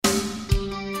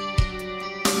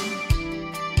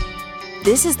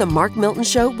This is the Mark Milton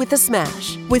Show with The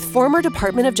Smash, with former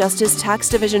Department of Justice Tax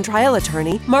Division trial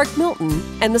attorney Mark Milton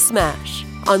and The Smash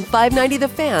on 590 The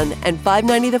Fan and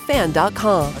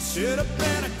 590thefan.com. I should have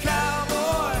been a cowboy.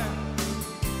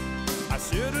 I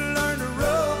should have learned to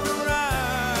rope and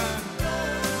ride.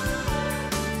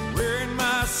 Wearing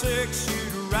my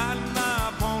six-shooter, riding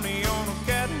my pony on a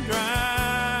cat and drive.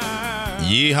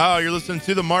 Yeehaw, you're listening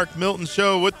to the Mark Milton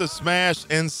Show with The Smash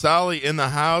and Solly in the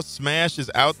house. Smash is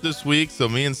out this week, so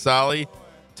me and Solly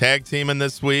tag teaming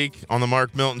this week on the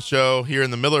Mark Milton Show here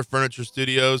in the Miller Furniture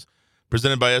Studios,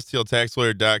 presented by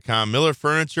STLTaxLawyer.com. Miller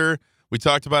Furniture, we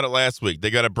talked about it last week. They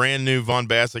got a brand new Von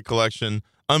Bassett collection,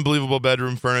 unbelievable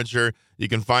bedroom furniture. You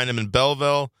can find them in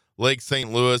Belleville, Lake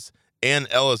St. Louis, and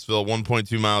Ellisville,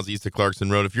 1.2 miles east of Clarkson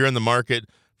Road. If you're in the market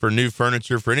for new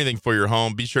furniture, for anything for your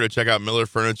home, be sure to check out Miller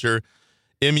Furniture,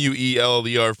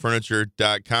 MUELLER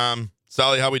Furniture.com.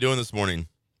 Solly, how we doing this morning?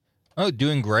 Oh,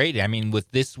 doing great. I mean,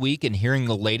 with this week and hearing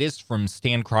the latest from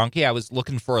Stan Kroenke, I was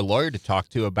looking for a lawyer to talk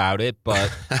to about it,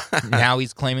 but now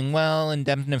he's claiming, well,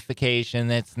 indemnification,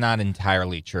 that's not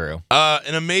entirely true.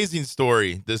 An amazing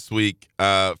story this week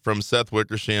from Seth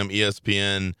Wickersham,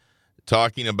 ESPN,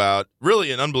 talking about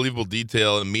really in unbelievable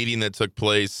detail a meeting that took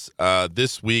place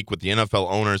this week with the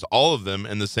NFL owners, all of them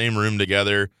in the same room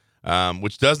together,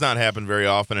 which does not happen very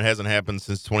often. It hasn't happened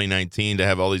since 2019 to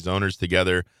have all these owners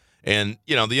together. And,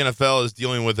 you know, the NFL is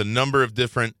dealing with a number of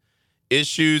different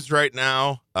issues right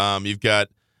now. You've got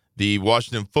the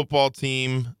Washington football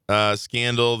team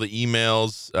scandal, the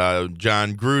emails,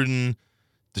 John Gruden,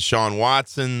 Deshaun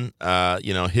Watson,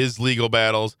 his legal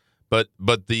battles. But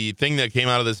the thing that came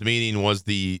out of this meeting was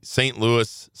the city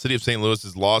of St.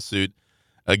 Louis's lawsuit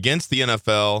against the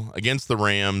NFL, against the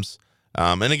Rams,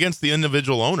 and against the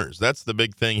individual owners. That's the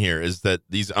big thing here, is that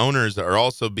these owners are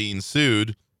also being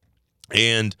sued.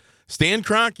 And Stan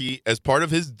Kroenke, as part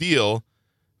of his deal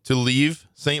to leave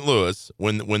St. Louis,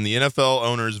 when the NFL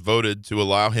owners voted to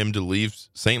allow him to leave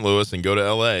St. Louis and go to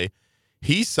L.A.,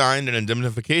 he signed an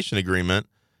indemnification agreement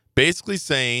basically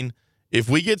saying, if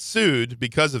we get sued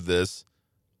because of this,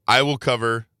 I will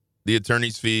cover the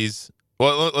attorney's fees.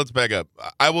 Well, let's back up.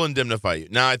 I will indemnify you.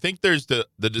 Now, I think there's the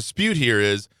dispute here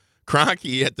is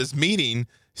Kroenke at this meeting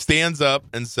stands up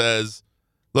and says,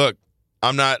 look,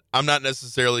 I'm not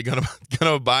necessarily gonna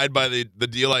abide by the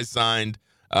deal I signed.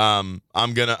 I'm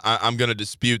gonna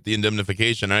dispute the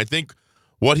indemnification. And I think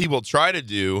what he will try to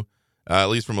do, at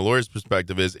least from a lawyer's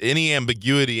perspective, is any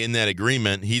ambiguity in that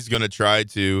agreement, he's gonna try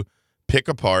to pick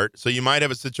apart. So you might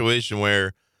have a situation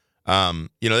where,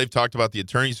 they've talked about the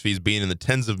attorney's fees being in the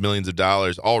tens of millions of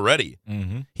dollars already.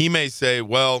 Mm-hmm. He may say,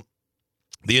 well,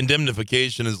 the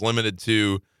indemnification is limited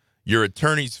to your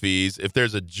attorney's fees. If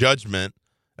there's a judgment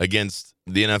against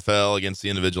the NFL, against the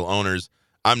individual owners,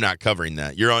 I'm not covering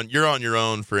that. You're on your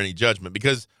own for any judgment.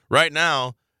 Because right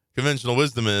now, conventional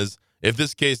wisdom is if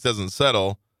this case doesn't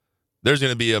settle, there's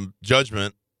going to be a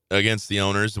judgment against the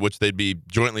owners, which they'd be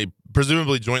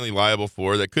presumably jointly liable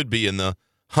for. That could be in the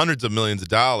hundreds of millions of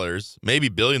dollars, maybe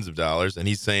billions of dollars. And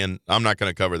he's saying, I'm not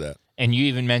going to cover that. And you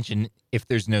even mentioned if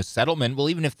there's no settlement. Well,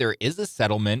 even if there is a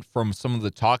settlement from some of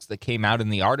the talks that came out in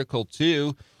the article,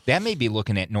 too, that may be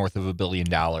looking at north of $1 billion.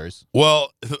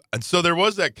 Well, so there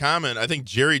was that comment. I think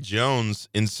Jerry Jones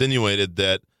insinuated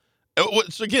that.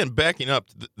 So again, backing up,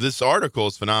 this article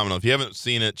is phenomenal. If you haven't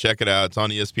seen it, check it out. It's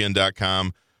on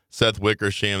ESPN.com. Seth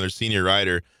Wickersham, their senior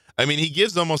writer. I mean, he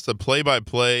gives almost a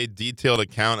play-by-play, detailed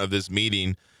account of this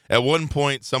meeting. At one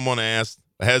point, someone asked,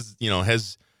 has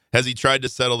he tried to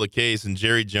settle the case? And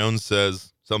Jerry Jones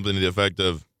says something to the effect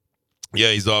of,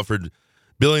 yeah, he's offered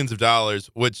billions of dollars,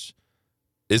 which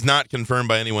is not confirmed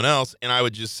by anyone else. And I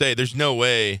would just say there's no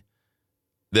way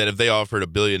that if they offered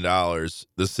 $1 billion,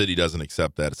 the city doesn't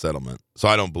accept that settlement. So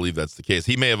I don't believe that's the case.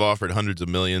 He may have offered hundreds of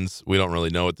millions. We don't really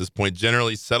know at this point.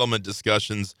 Generally, settlement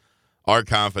discussions are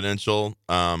confidential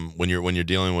when you're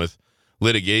dealing with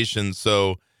litigation.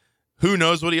 So who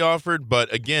knows what he offered?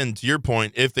 But again, to your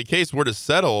point, if the case were to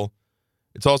settle,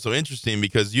 it's also interesting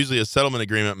because usually a settlement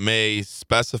agreement may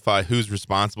specify who's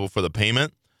responsible for the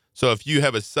payment. So if you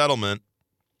have a settlement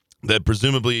that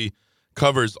presumably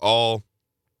covers all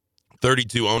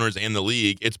 32 owners and the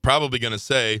league, it's probably going to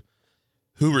say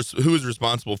who is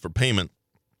responsible for payment,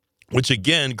 which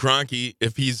again, Kroenke,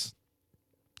 if he's,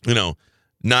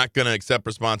 not going to accept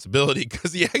responsibility,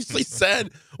 because he actually said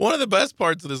one of the best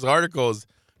parts of this article is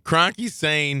Kroenke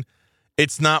saying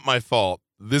it's not my fault.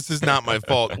 This is not my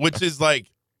fault, which is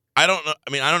like, I don't know.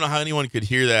 I mean, I don't know how anyone could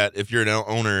hear that if you're an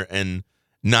owner and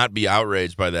not be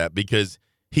outraged by that, because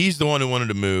he's the one who wanted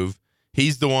to move.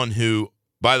 He's the one who,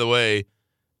 by the way,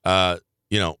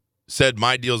 said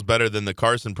my deal's better than the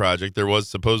Carson project. There was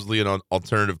supposedly an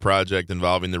alternative project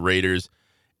involving the Raiders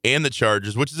and the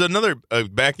Chargers, which is another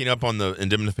backing up on the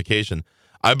indemnification.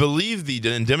 I believe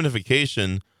the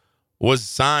indemnification was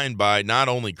signed by not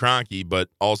only Kroenke, but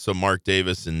also Mark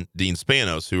Davis and Dean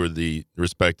Spanos, who are the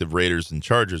respective Raiders and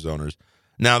Chargers owners.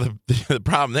 Now, the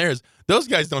problem there is those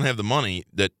guys don't have the money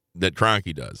that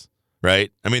Kroenke does,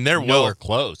 right? I mean, They're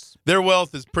close. Their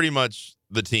wealth is pretty much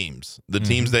the teams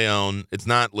they own. It's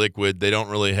not liquid. They don't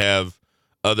really have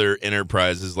other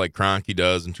enterprises like Kroenke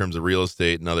does in terms of real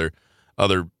estate and other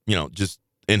just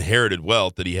inherited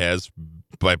wealth that he has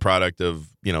by product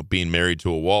of being married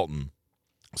to a Walton.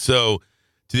 So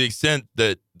to the extent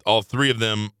that all three of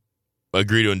them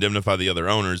agree to indemnify the other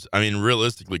owners, I mean,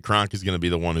 realistically, Kroenke is going to be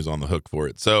the one who's on the hook for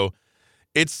it. So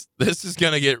it's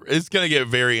going to get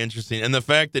very interesting. And the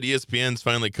fact that ESPN's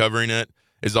finally covering it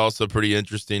is also pretty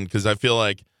interesting, because I feel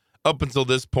like up until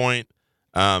this point,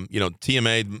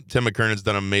 TMA, Tim McKernan's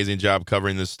done an amazing job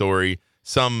covering this story.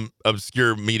 Some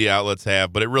obscure media outlets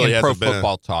have, but it really hasn't been Pro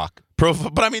Football Talk.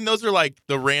 But I mean, those are like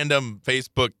the random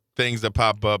Facebook things that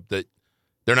pop up that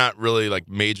they're not really like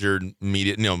major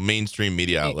media, mainstream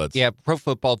media outlets. Yeah, Pro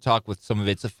Football Talk, with some of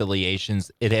its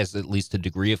affiliations, it has at least a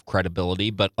degree of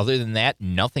credibility. But other than that,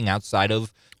 nothing outside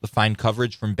of the fine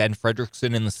coverage from Ben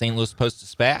Frederickson in the St. Louis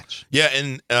Post-Dispatch. Yeah,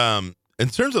 and in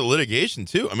terms of litigation,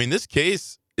 too, I mean, this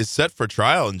case is set for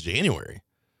trial in January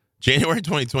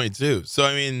 2022. So,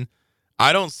 I mean,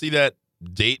 I don't see that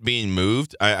date being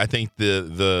moved. I think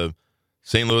the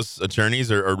St. Louis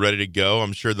attorneys are ready to go.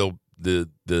 I'm sure the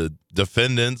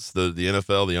defendants, the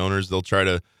NFL, the owners, they'll try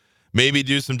to maybe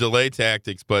do some delay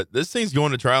tactics, but this thing's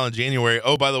going to trial in January.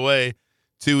 Oh, by the way,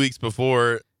 2 weeks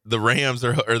before the Rams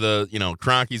or the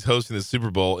Kroenke's hosting the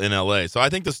Super Bowl in LA. So I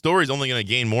think the story's only going to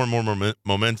gain more and more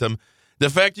momentum.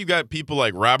 The fact you've got people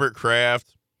like Robert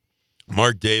Kraft,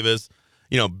 Mark Davis,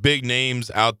 big names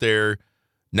out there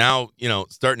now,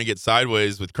 starting to get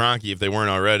sideways with Kroenke if they weren't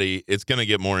already, it's going to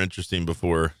get more interesting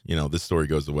before, this story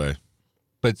goes away.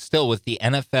 But still, with the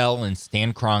NFL and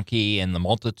Stan Kroenke and the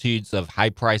multitudes of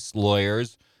high-priced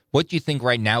lawyers, what do you think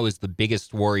right now is the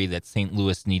biggest worry that St.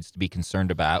 Louis needs to be concerned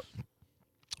about?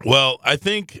 Well, I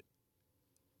think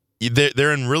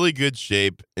they're in really good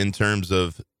shape in terms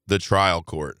of the trial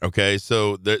court, okay?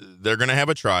 So they're going to have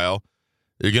a trial.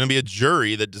 There's going to be a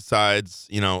jury that decides,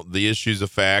 the issues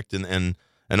of fact and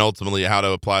ultimately how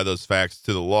to apply those facts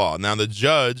to the law. Now, the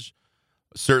judge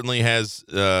certainly has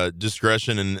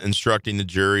discretion in instructing the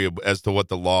jury as to what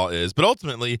the law is. But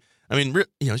ultimately, I mean,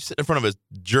 you sit in front of a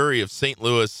jury of St.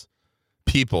 Louis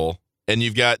people, and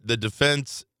you've got the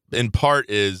defense in part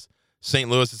is St.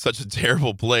 Louis is such a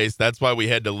terrible place. That's why we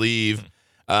had to leave.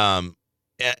 And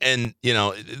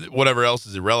whatever else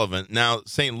is irrelevant. Now,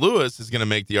 St. Louis is going to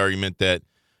make the argument that,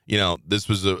 this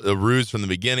was a ruse from the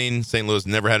beginning. St. Louis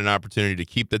never had an opportunity to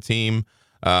keep the team.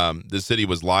 The city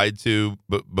was lied to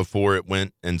before it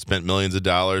went and spent millions of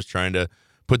dollars trying to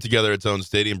put together its own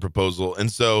stadium proposal.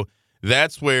 And so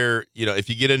that's where, if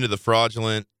you get into the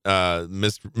fraudulent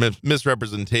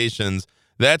misrepresentations,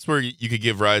 that's where you could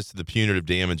give rise to the punitive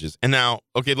damages. And now,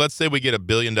 okay, let's say we get $1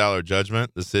 billion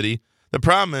judgment, the city. The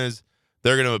problem is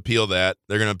they're going to appeal that.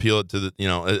 They're going to appeal it to the,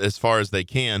 as far as they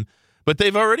can. But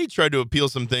they've already tried to appeal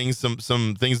some things,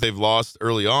 some things they've lost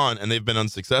early on, and they've been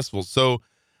unsuccessful. So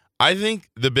I think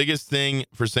the biggest thing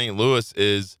for St. Louis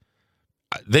is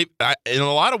in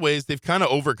a lot of ways, they've kind of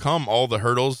overcome all the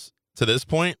hurdles to this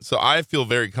point. So I feel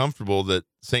very comfortable that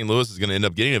St. Louis is going to end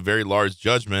up getting a very large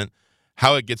judgment.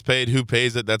 How it gets paid, who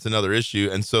pays it, that's another issue.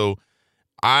 And so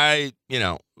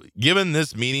given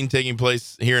this meeting taking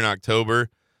place here in October,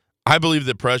 I believe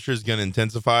the pressure is going to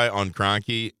intensify on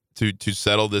Kroenke to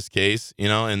settle this case,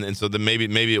 and so then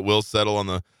maybe it will settle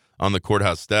on the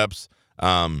courthouse steps.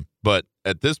 But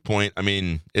at this point, I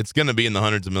mean, it's going to be in the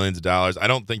hundreds of millions of dollars. I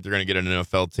don't think they're going to get an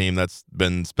NFL team. That's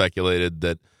been speculated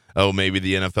that, maybe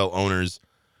the NFL owners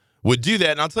would do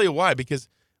that. And I'll tell you why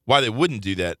they wouldn't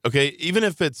do that. Okay, even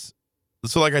if it's,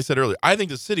 so like I said earlier, I think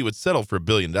the city would settle for $1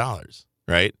 billion,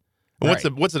 right?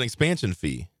 And what's an expansion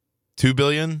fee? $2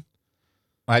 billion?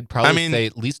 I'd probably say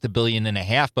at least $1.5 billion.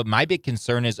 But my big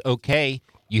concern is, okay,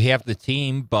 you have the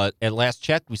team, but at last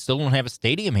check, we still don't have a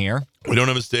stadium here. We don't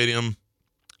have a stadium.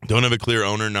 Don't have a clear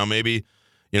owner. Now maybe,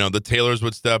 the Taylors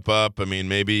would step up. I mean,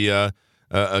 maybe a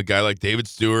guy like David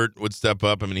Stewart would step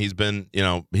up. I mean, he's been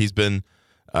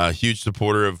a huge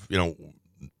supporter of,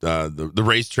 the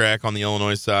racetrack on the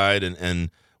Illinois side,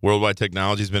 and Worldwide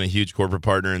Technology has been a huge corporate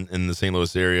partner in the St.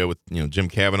 Louis area with, Jim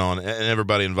Cavanaugh and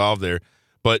everybody involved there.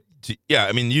 But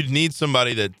you'd need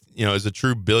somebody that, is a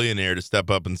true billionaire to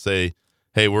step up and say,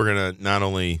 hey, we're going to not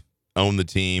only own the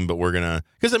team, but we're gonna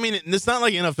because I mean it's not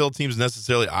like NFL teams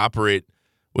necessarily operate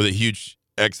with a huge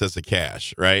excess of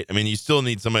cash, right? I mean you still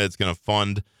need somebody that's gonna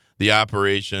fund the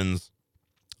operations.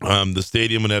 The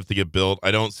stadium would have to get built.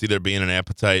 I don't see there being an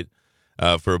appetite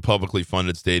for a publicly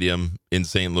funded stadium in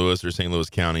St. Louis or St. Louis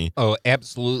County. Oh,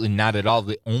 absolutely not at all.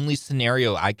 The only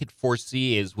scenario I could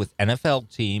foresee is with NFL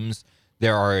teams,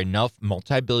 there are enough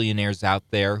multi-billionaires out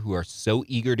there who are so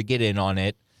eager to get in on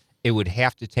it. It would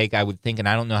have to take, I would think, and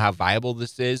I don't know how viable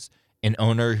this is, an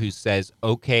owner who says,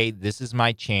 okay, this is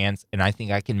my chance, and I think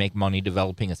I can make money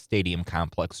developing a stadium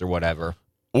complex or whatever.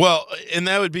 Well, and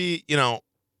that would be,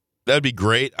 that'd be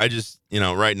great. I just,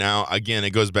 right now, again, it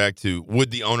goes back to,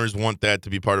 would the owners want that to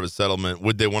be part of a settlement?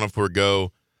 Would they want to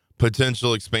forego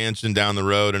potential expansion down the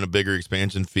road and a bigger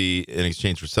expansion fee in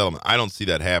exchange for settlement? I don't see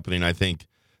that happening. I think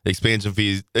the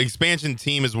expansion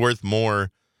team is worth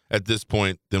more at this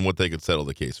point than what they could settle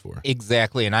the case for.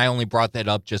 Exactly, and I only brought that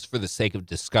up just for the sake of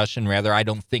discussion. Rather, I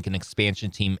don't think an expansion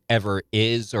team ever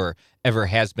is or ever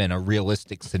has been a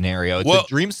realistic scenario. It's a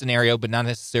dream scenario, but not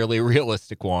necessarily a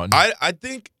realistic one. I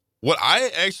think what I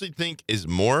actually think is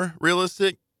more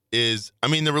realistic is,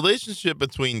 the relationship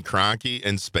between Kroenke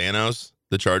and Spanos,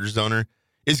 the Chargers owner,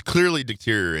 is clearly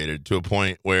deteriorated to a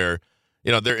point where,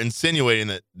 they're insinuating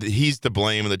that he's to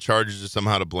blame and the Chargers are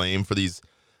somehow to blame for these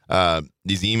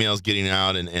emails getting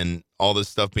out and all this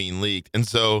stuff being leaked. And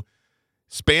so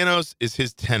Spanos is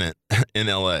his tenant in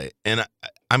L.A. And,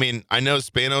 I know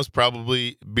Spanos,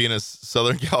 probably being a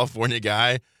Southern California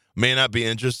guy, may not be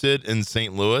interested in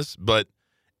St. Louis, but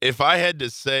if I had to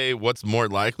say what's more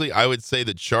likely, I would say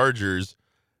the Chargers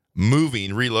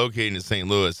relocating to St.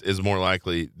 Louis is more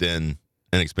likely than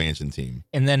an expansion team.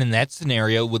 And then in that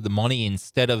scenario, with the money,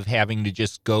 instead of having to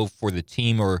just go for the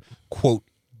team or, quote,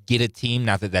 get a team,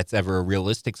 not that that's ever a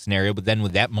realistic scenario, but then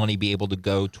would that money be able to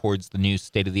go towards the new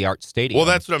state-of-the-art stadium? Well,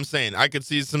 that's what I'm saying. I could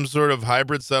see some sort of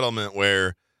hybrid settlement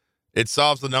where it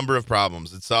solves a number of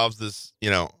problems. It solves this,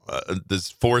 this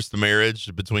forced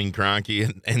marriage between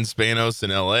Kroenke and Spanos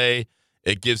in L.A.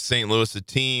 It gives St. Louis a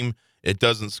team. It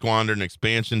doesn't squander an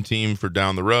expansion team for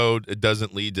down the road. It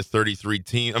doesn't lead to 33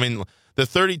 teams. The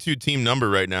 32-team number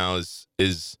right now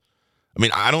is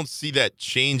I don't see that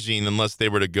changing unless they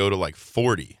were to go to like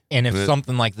 40. And if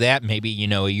something like that, maybe,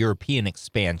 a European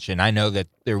expansion, I know that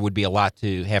there would be a lot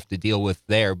to have to deal with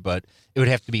there, but it would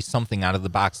have to be something out of the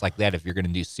box like that if you're going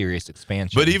to do serious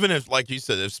expansion. But even if, like you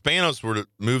said, if Spanos were to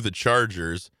move the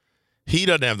Chargers, he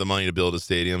doesn't have the money to build a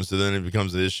stadium, so then it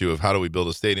becomes an issue of how do we build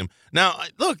a stadium. Now,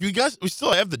 look, we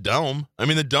still have the Dome.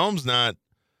 The Dome's not,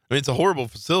 it's a horrible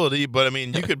facility, but,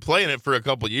 you could play in it for a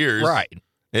couple years. Right.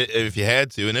 If you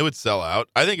had to, and it would sell out.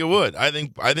 I think it would. I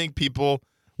think people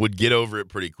would get over it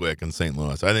pretty quick in St.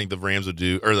 Louis. I think the Rams would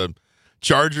the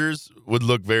Chargers would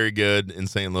look very good in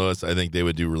St. Louis. I think they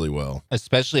would do really well.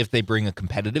 Especially if they bring a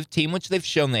competitive team, which they've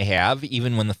shown they have,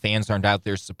 even when the fans aren't out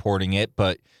there supporting it.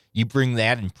 But you bring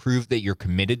that and prove that you're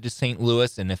committed to St.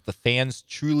 Louis, and if the fans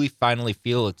truly finally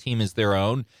feel a team is their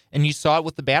own, and you saw it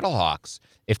with the Battlehawks,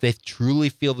 if they truly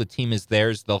feel the team is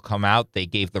theirs, they'll come out. They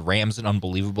gave the Rams an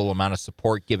unbelievable amount of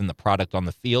support given the product on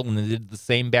the field, and they did the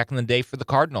same back in the day for the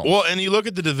Cardinals. Well, and you look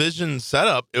at the division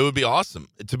setup, it would be awesome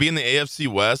to be in the AFC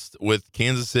West with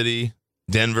Kansas City,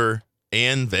 Denver,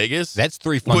 and Vegas. That's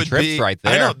 3 fun trips right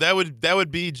there. I know, that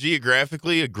would be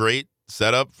geographically a great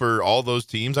setup for all those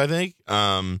teams, I think.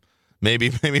 Maybe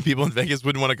people in Vegas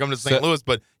wouldn't want to come to St. Louis,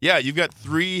 but yeah, you've got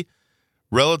 3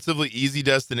 relatively easy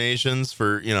destinations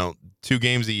for 2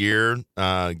 games a year.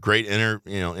 Great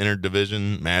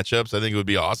inter-division matchups. I think it would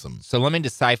be awesome. So let me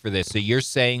decipher this. So you're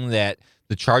saying that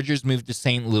the Chargers moved to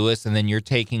St. Louis, and then you're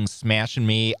taking Smash and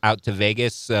me out to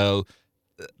Vegas. So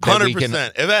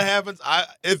 100%. If that happens,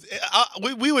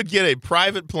 we would get a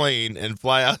private plane and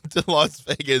fly out to Las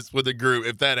Vegas with a group.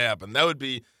 If that happened, that would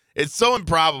be. It's so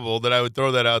improbable that I would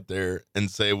throw that out there and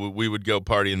say we would go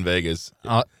party in Vegas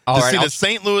see the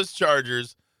St. Louis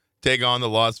Chargers take on the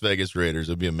Las Vegas Raiders.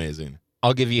 It would be amazing.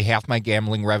 I'll give you half my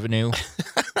gambling revenue,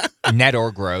 net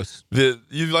or gross.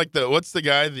 What's the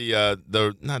guy?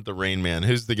 The not the Rain Man.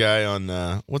 Who's the guy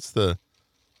on? What's the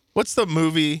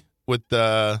movie with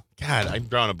God? I'm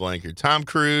drawing a blank here. Tom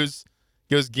Cruise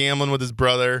goes gambling with his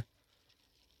brother.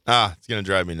 It's gonna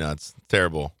drive me nuts.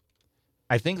 Terrible.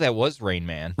 I think that was Rain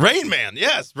Man. Rain Man,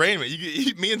 yes, Rain Man.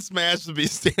 Me and Smash would be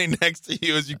standing next to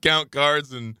you as you count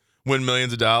cards and win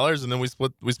millions of dollars, and then we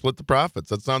split the profits.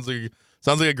 That sounds like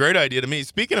a great idea to me.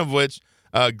 Speaking of which,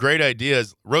 great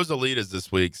ideas. Rosalita's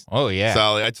this week. Oh yeah,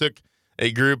 Sally. I took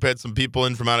a group, had some people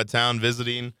in from out of town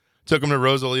visiting. Took them to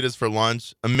Rosalita's for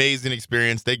lunch. Amazing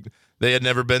experience. They had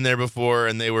never been there before,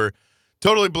 and they were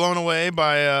Totally blown away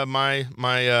by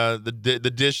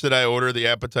the dish that I ordered, the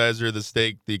appetizer, the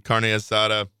steak, the carne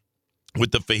asada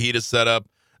with the fajita setup.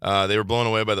 They were blown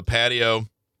away by the patio.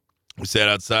 We sat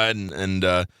outside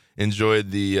and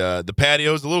enjoyed the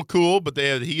patio. It's a little cool, but they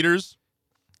have heaters.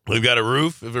 We've got a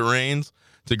roof if it rains.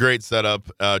 It's a great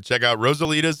setup. Check out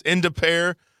Rosalita's in De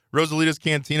Pere,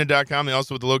 rosalitascantina.com. They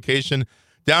also have the location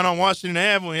down on Washington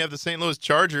Ave when we have the St. Louis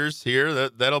Chargers here.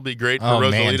 That'll be great for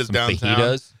Rosalita's downtown.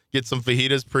 Fajitas. Get some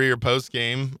fajitas pre or post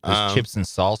game. Chips and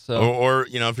salsa. Or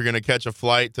if you're going to catch a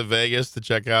flight to Vegas to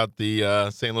check out the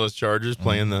St. Louis Chargers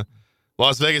playing the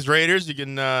Las Vegas Raiders, you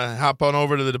can hop on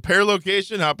over to the De Pere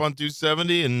location, hop on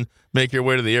 270, and make your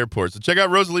way to the airport. So check out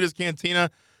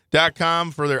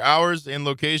rosalitascantina.com for their hours and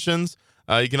locations.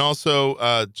 You can also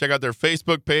check out their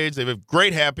Facebook page. They have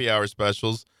great happy hour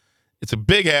specials. It's a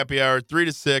big happy hour, 3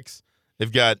 to 6.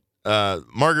 They've got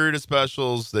margarita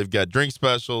specials. They've got drink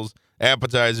specials.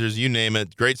 Appetizers, you name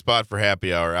it. Great spot for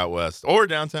happy hour out west or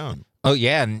downtown. Oh,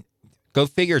 yeah, and go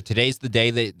figure. Today's the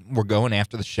day that we're going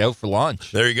after the show for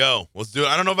lunch. There you go. Let's do it.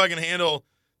 I don't know if I can handle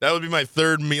 – that would be my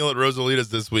third meal at Rosalita's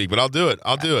this week, but I'll do it.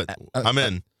 I'm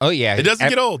in. Oh, yeah. It doesn't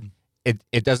get old.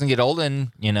 It doesn't get old,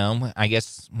 and, I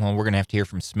guess, we're going to have to hear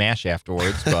from Smash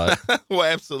afterwards, but –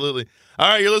 Well, absolutely. All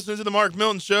right, you're listening to the Mark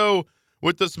Milton Show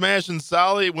with the Smash and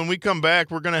Solly. When we come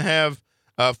back, we're going to have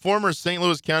former St.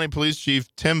 Louis County Police Chief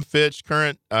Tim Fitch,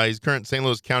 he's current St.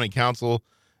 Louis County Council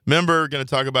member, going to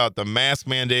talk about the mask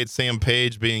mandate, Sam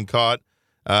Page being caught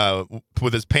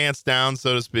with his pants down,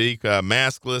 so to speak,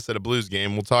 maskless at a Blues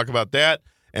game. We'll talk about that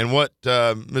and what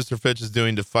Mr. Fitch is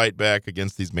doing to fight back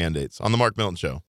against these mandates on the Mark Milton Show.